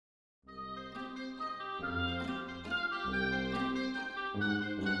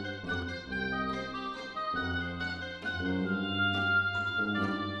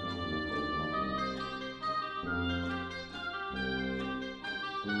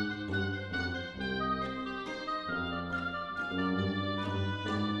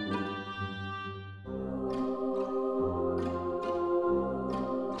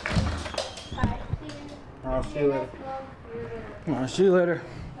I'll see you later. I'll see you later.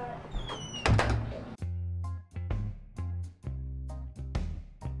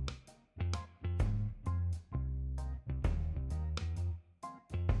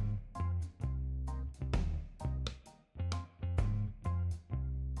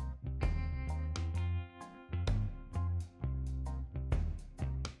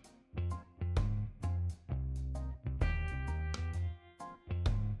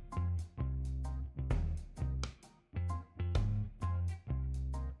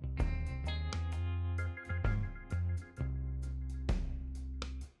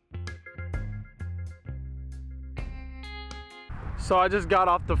 So I just got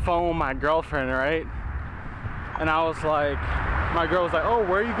off the phone with my girlfriend, right? And I was like, my girl was like, oh,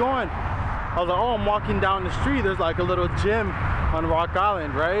 where are you going? I was like, oh, I'm walking down the street. There's like a little gym on Rock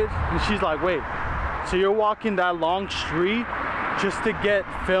Island, right? And she's like, wait, so you're walking that long street just to get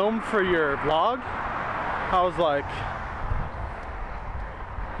film for your vlog? I was like,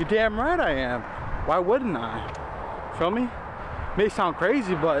 you're damn right I am. Why wouldn't I? Feel me? May sound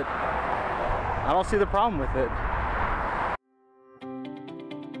crazy, but I don't see the problem with it.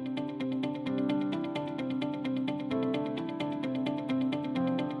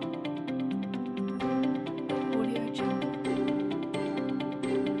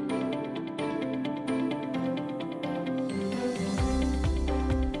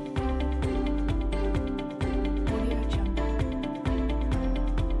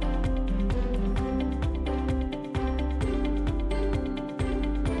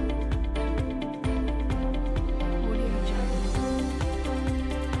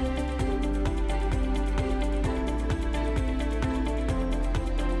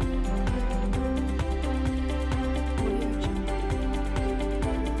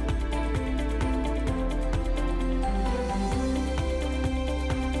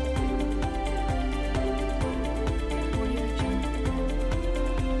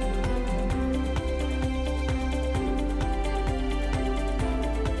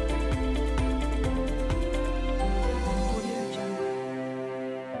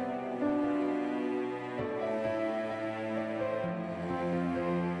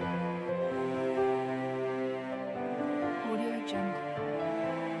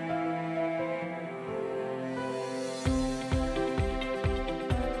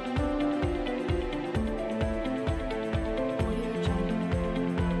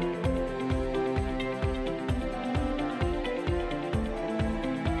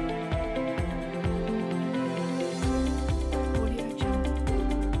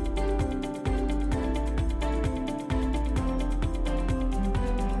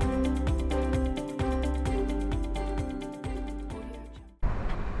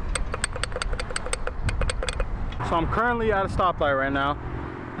 So I'm currently at a stoplight right now.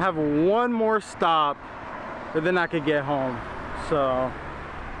 I have one more stop, and then I could get home. So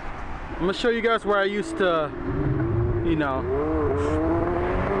I'm gonna show you guys where I used to, you know.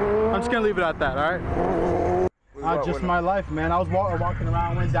 I'm just gonna leave it at that, all right? Just my life, man. I was walking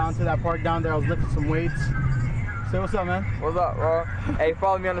around, went down to that park down there. I was lifting some weights. Say what's up, man. What's up, bro? Hey,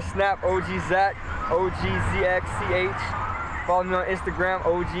 follow me on the Snap, OG Zach, OGZXCH. Follow me on Instagram,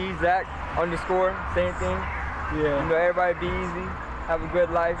 OG Zach _ same thing. Yeah. You know, everybody be easy. Have a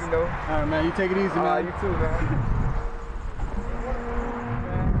good life, you know. All right, man. You take it easy, man. You too, man.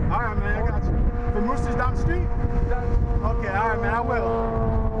 All right, man. I got you. From Roosters down the street? Okay, all right, man. I will.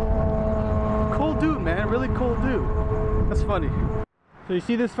 Cool dude, man. Really cool dude. That's funny. So you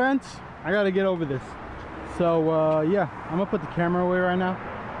see this fence? I got to get over this. So, yeah. I'm going to put the camera away right now.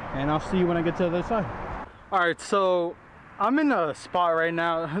 And I'll see you when I get to the other side. All right, so I'm in a spot right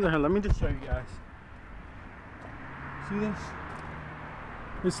now. Let me just show you guys. See this?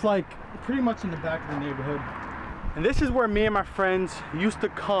 It's like pretty much in the back of the neighborhood. And this is where me and my friends used to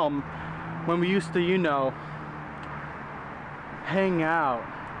come when we used to, you know, hang out.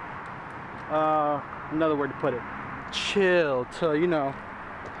 Another word to put it. Chill, to, you know,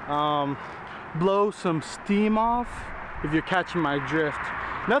 blow some steam off, if you're catching my drift.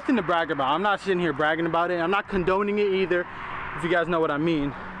 Nothing to brag about. I'm not sitting here bragging about it. I'm not condoning it either, if you guys know what I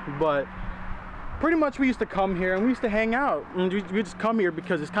mean. But pretty much we used to come here and we used to hang out, and we just come here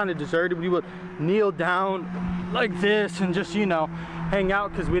because it's kind of deserted. We would kneel down like this and just, you know, hang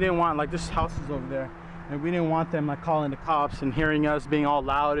out, because we didn't want, like, this house is over there, and we didn't want them like calling the cops and hearing us being all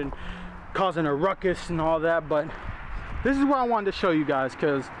loud and causing a ruckus and all that. But this is what I wanted to show you guys,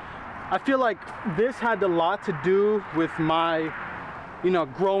 because I feel like this had a lot to do with my, you know,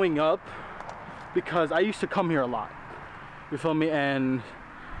 growing up, because I used to come here a lot, you feel me? And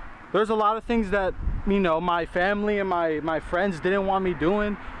there's a lot of things that, you know, my family and my friends didn't want me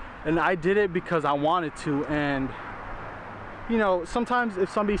doing, and I did it because I wanted to. And you know, sometimes if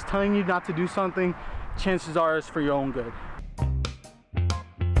somebody's telling you not to do something, chances are it's for your own good.